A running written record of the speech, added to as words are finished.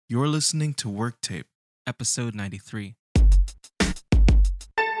You're listening to Work Tape, episode 93.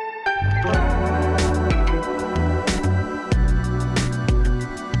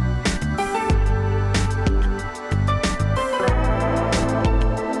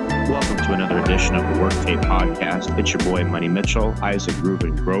 Welcome to another edition of the Work Tape podcast. It's your boy, Money Mitchell, Isaac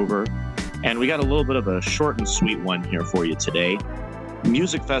Reuben Grover, and we got a little bit of a short and sweet one here for you today.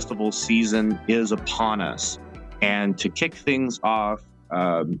 Music festival season is upon us, and to kick things off,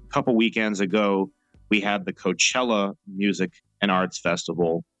 a couple weekends ago, we had the Coachella Music and Arts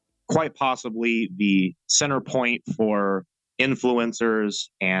Festival, quite possibly the center point for influencers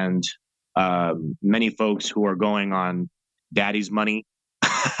and many folks who are going on daddy's money,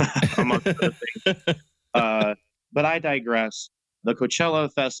 amongst other things. But I digress. The Coachella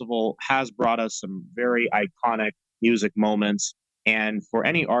Festival has brought us some very iconic music moments, and for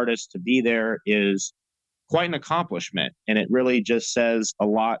any artist to be there is quite an accomplishment. And it really just says a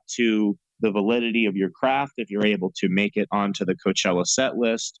lot to the validity of your craft if you're able to make it onto the Coachella set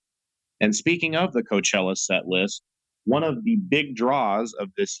list. And speaking of the Coachella set list, one of the big draws of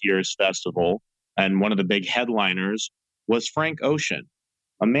this year's festival and one of the big headliners was Frank Ocean,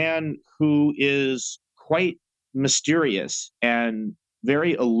 a man who is quite mysterious and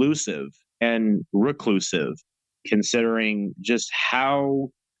very elusive and reclusive, considering just how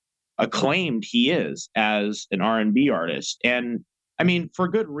acclaimed he is as an R&B artist. And I mean, for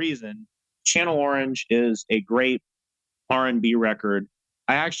good reason. Channel Orange is a great R&B record.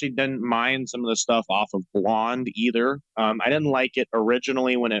 I actually didn't mind some of the stuff off of Blonde either. I didn't like it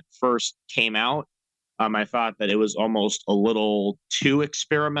originally when it first came out. I thought that it was almost a little too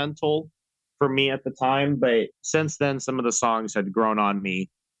experimental for me at the time. But since then, some of the songs had grown on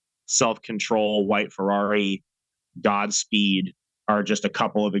me. Self-Control, White Ferrari, Godspeed are just a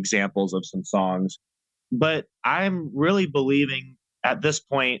couple of examples of some songs. But I'm really believing at this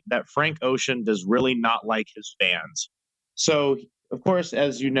point that Frank Ocean does really not like his fans. So, of course,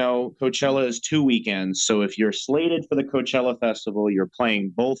 as you know, Coachella is 2 weekends. So if you're slated for the Coachella Festival, you're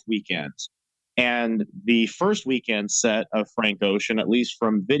playing both weekends. And the first weekend set of Frank Ocean, at least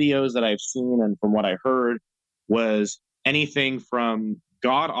from videos that I've seen and from what I heard, was anything from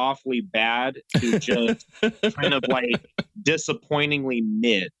god-awfully bad to just kind of like disappointingly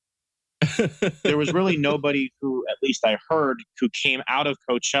mid. There was really nobody who, at least I heard, who came out of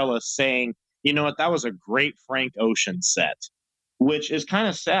Coachella saying, you know what, that was a great Frank Ocean set, which is kind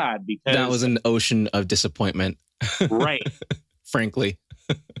of sad because that was an ocean of disappointment. Right. Frankly.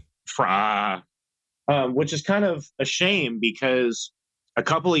 Which is kind of a shame because a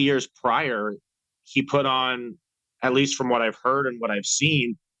couple of years prior, he put on, at least from what I've heard and what I've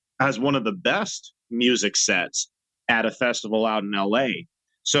seen, as one of the best music sets at a festival out in LA.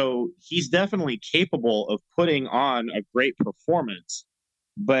 So he's definitely capable of putting on a great performance.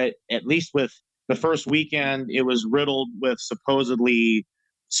 But at least with the first weekend, it was riddled with supposedly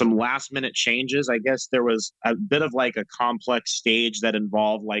some last minute changes. I guess there was a bit of like a complex stage that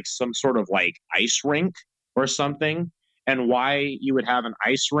involved like some sort of like ice rink or something. And why you would have an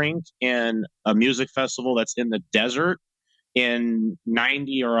ice rink in a music festival that's in the desert in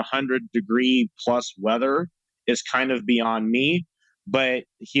 90 or 100 degree plus weather is kind of beyond me. But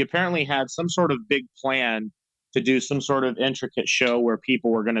he apparently had some sort of big plan to do some sort of intricate show where people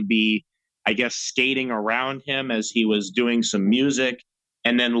were going to be, I guess, skating around him as he was doing some music.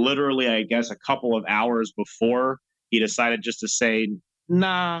 And then literally, I guess, a couple of hours before, he decided just to say,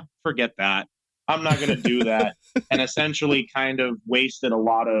 nah, forget that. I'm not going to do that. And essentially kind of wasted a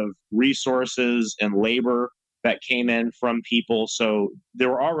lot of resources and labor that came in from people. So there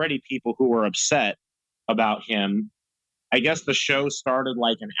were already people who were upset about him. I guess the show started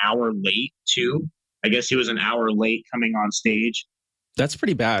like an hour late too. I guess he was an hour late coming on stage. That's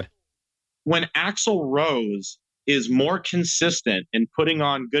pretty bad. When Axl Rose is more consistent in putting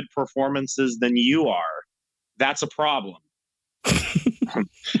on good performances than you are, that's a problem.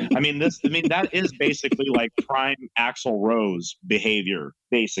 That is basically like prime Axl Rose behavior,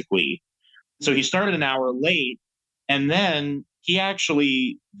 basically. So he started an hour late, and then he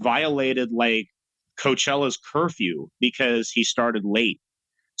actually violated like Coachella's curfew because he started late.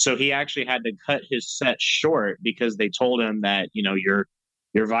 So he actually had to cut his set short because they told him that, you know, you're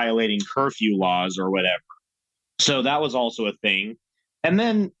violating curfew laws or whatever. So that was also a thing. And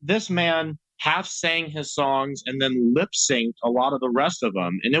then this man half sang his songs and then lip synced a lot of the rest of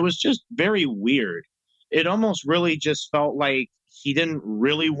them. And it was just very weird. It almost really just felt like he didn't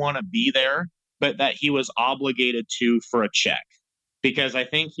really want to be there, but that he was obligated to for a check. Because I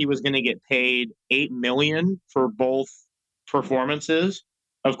think he was going to get paid $8 million for both performances.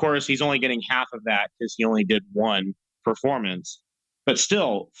 Of course, he's only getting half of that because he only did one performance. But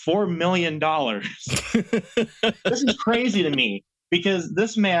still, $4 million. This is crazy to me because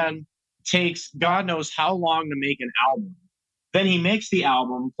this man takes God knows how long to make an album. Then he makes the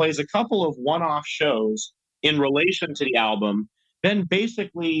album, plays a couple of one-off shows in relation to the album, then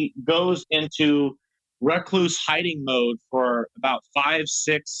basically goes into recluse hiding mode for about 5,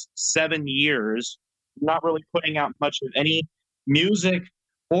 6, 7 years, not really putting out much of any music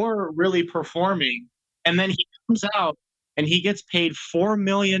or really performing. And then he comes out and he gets paid $4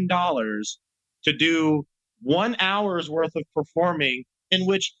 million to do 1 hour's worth of performing in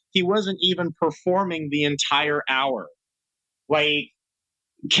which he wasn't even performing the entire hour. Like,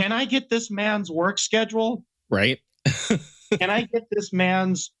 can I get this man's work schedule? Right? Can I get this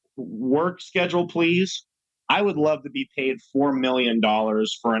man's work schedule, please? I would love to be paid $4 million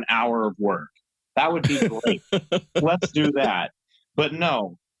for an hour of work. That would be great. Let's do that. But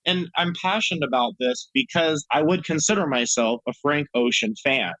no. And I'm passionate about this because I would consider myself a Frank Ocean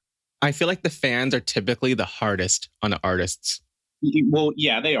fan. I feel like the fans are typically the hardest on the artists. Well,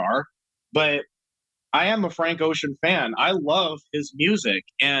 yeah, they are. But I am a Frank Ocean fan. I love his music,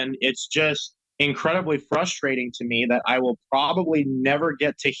 and it's just incredibly frustrating to me that I will probably never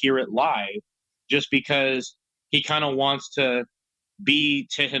get to hear it live just because he kind of wants to be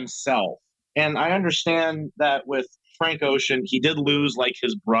to himself. And I understand that with Frank Ocean, he did lose like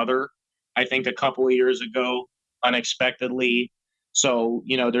his brother, I think a couple of years ago, unexpectedly. So,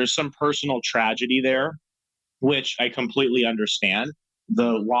 there's some personal tragedy there, which I completely understand.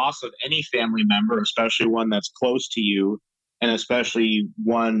 The loss of any family member, especially one that's close to you, and especially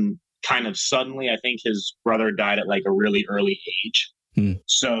one kind of suddenly, I think his brother died at like a really early age.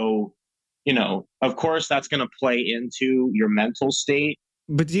 So, of course, that's going to play into your mental state.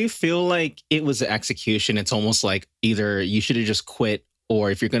 But do you feel like it was the execution? It's almost like either you should have just quit,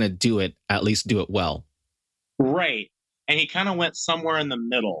 or if you're going to do it, at least do it well. Right. And he kind of went somewhere in the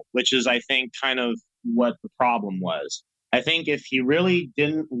middle, which is, I think, kind of what the problem was. I think if he really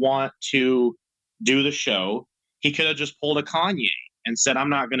didn't want to do the show, he could have just pulled a Kanye and said, I'm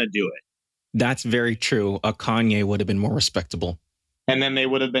not going to do it. That's very true. A Kanye would have been more respectable. And then they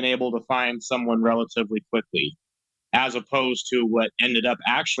would have been able to find someone relatively quickly, as opposed to what ended up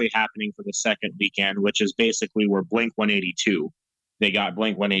actually happening for the second weekend, which is basically where Blink-182, they got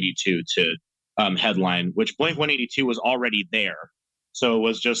Blink-182 to headline, which Blink-182 was already there. So it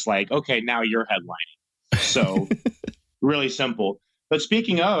was just like, okay, now you're headlining. So really simple. But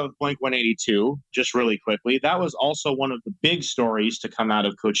speaking of Blink-182, just really quickly, that was also one of the big stories to come out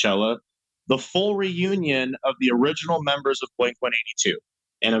of Coachella, the full reunion of the original members of Blink-182.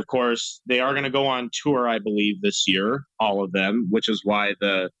 And of course, they are going to go on tour, I believe, this year, all of them, which is why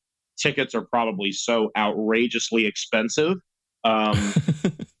the tickets are probably so outrageously expensive. I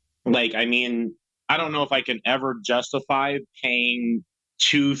don't know if I can ever justify paying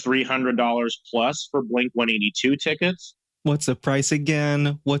 $200-$300 plus for Blink-182 tickets. What's the price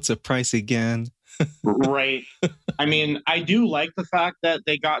again? Right. I mean, I do like the fact that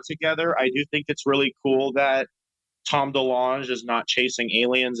they got together. I do think it's really cool that Tom DeLonge is not chasing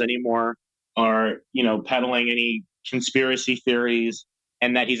aliens anymore or, peddling any conspiracy theories,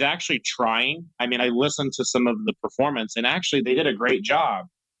 and that he's actually trying. I mean, I listened to some of the performance, and actually they did a great job.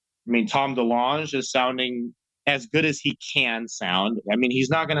 I mean, Tom DeLonge is sounding as good as he can sound. I mean, he's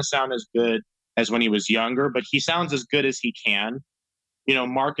not going to sound as good as when he was younger, but he sounds as good as he can.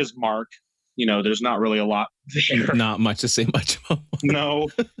 Mark is Mark. There's not really a lot there. Not much to say much about. No.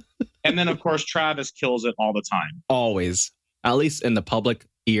 And then, of course, Travis kills it all the time. Always. At least in the public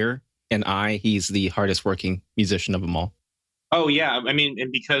ear and eye, he's the hardest working musician of them all. Oh, yeah. I mean,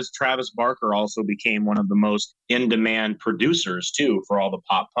 and because Travis Barker also became one of the most in-demand producers, too, for all the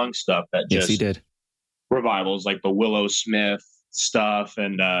pop punk stuff that yes, he did. Revivals like the Willow Smith stuff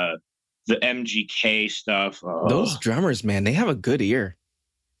and the MGK stuff. Those drummers, man, they have a good ear.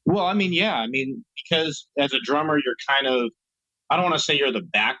 Well, I mean, yeah. I mean, because as a drummer, you're kind of, I don't want to say you're the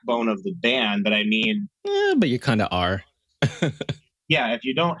backbone of the band, but I mean... but you kind of are. Yeah, if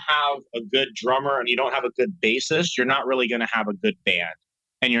you don't have a good drummer and you don't have a good bassist, you're not really going to have a good band.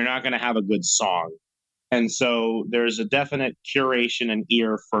 And you're not going to have a good song. And so there's a definite curation and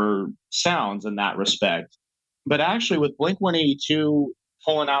ear for sounds in that respect. But actually, with Blink-182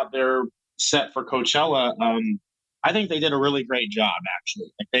 pulling out their set for Coachella, I think they did a really great job,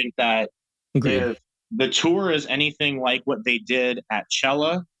 actually. I think that if the tour is anything like what they did at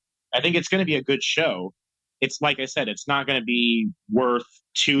Coachella, I think it's going to be a good show. It's like I said, it's not going to be worth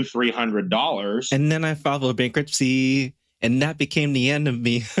 $200-$300. And then I filed for bankruptcy, and that became the end of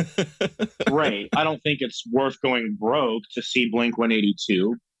me. Right. I don't think it's worth going broke to see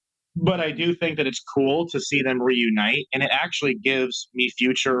Blink-182. But I do think that it's cool to see them reunite, and it actually gives me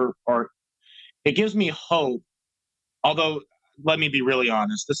it gives me hope. Although, let me be really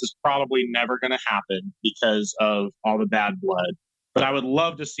honest, this is probably never going to happen because of all the bad blood. But I would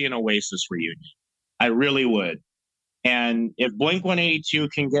love to see an Oasis reunion. I really would. And if Blink-182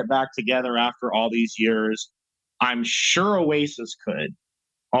 can get back together after all these years, I'm sure Oasis could.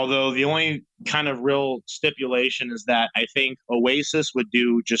 Although the only kind of real stipulation is that I think Oasis would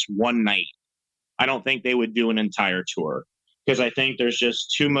do just one night. I don't think they would do an entire tour because I think there's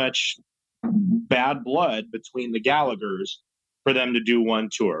just too much bad blood between the Gallaghers for them to do one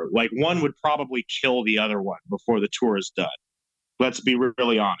tour. Like, one would probably kill the other one before the tour is done. Let's be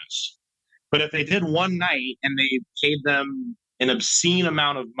really honest. But if they did one night and they paid them an obscene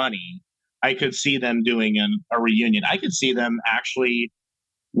amount of money, I could see them doing a reunion. I could see them actually.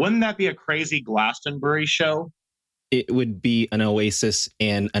 Wouldn't that be a crazy Glastonbury show? It would be an Oasis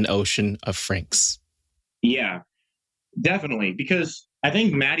and an ocean of Franks. Yeah, definitely. Because I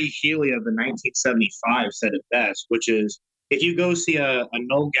think Matty Healy of the 1975 said it best, which is if you go see a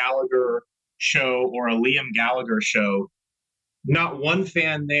Noel Gallagher show or a Liam Gallagher show, not one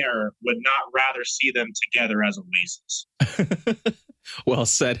fan there would not rather see them together as Oasis. Well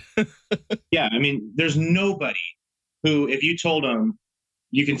said. Yeah, I mean, there's nobody who, if you told them,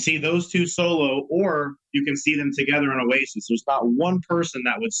 you can see those two solo or you can see them together in Oasis, there's not one person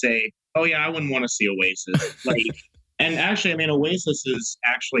that would say, oh yeah, I wouldn't want to see Oasis. Like, and actually, I mean, Oasis is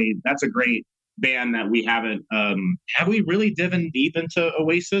actually, that's a great band that we haven't, have we really dived deep into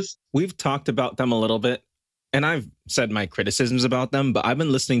Oasis? We've talked about them a little bit, and I've said my criticisms about them, but I've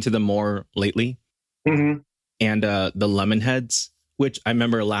been listening to them more lately. Mm-hmm. And the Lemonheads, which I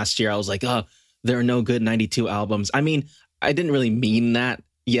remember last year, I was like, oh, there are no good 92 albums. I mean, I didn't really mean that.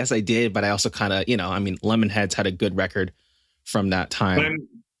 Yes, I did, but I also kind of, Lemonheads had a good record from that time.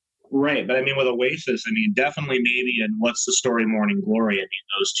 Right, but I mean, with Oasis, I mean, definitely maybe in What's the Story, Morning Glory, I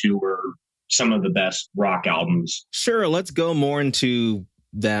mean, those two were some of the best rock albums. Sure, let's go more into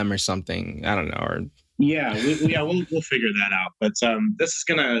them or something. I don't know. Or yeah, we'll figure that out. But this is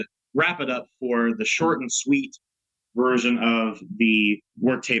going to wrap it up for the short and sweet version of the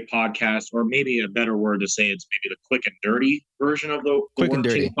Work Tape podcast, or maybe a better word to say, it's maybe the quick and dirty version of the quick Work and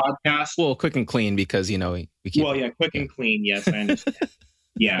dirty Tape podcast. Well, quick and clean because, we keep well, yeah, quick and clean. Yes, I understand.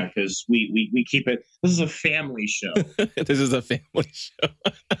 Yeah, because we keep it. This is a family show. This is a family show.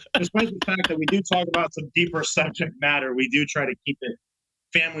 Despite the fact that we do talk about some deeper subject matter, we do try to keep it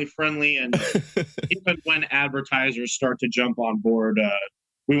family friendly. And even when advertisers start to jump on board,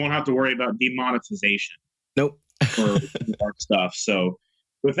 we won't have to worry about demonetization. Nope. For our stuff. So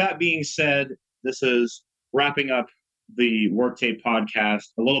with that being said, this is wrapping up the Work Tape podcast,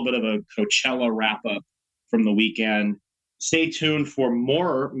 a little bit of a Coachella wrap up from the weekend. Stay tuned for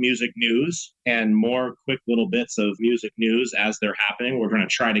more music news and more quick little bits of music news as they're happening. We're going to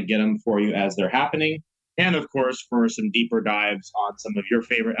try to get them for you as they're happening. And of course, for some deeper dives on some of your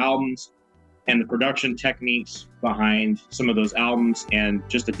favorite albums and the production techniques behind some of those albums, and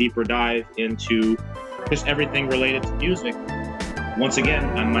just a deeper dive into just everything related to music. Once again,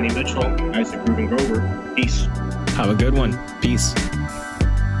 I'm Money Mitchell, Isaac Reuben Grover. Peace. Have a good one. Peace.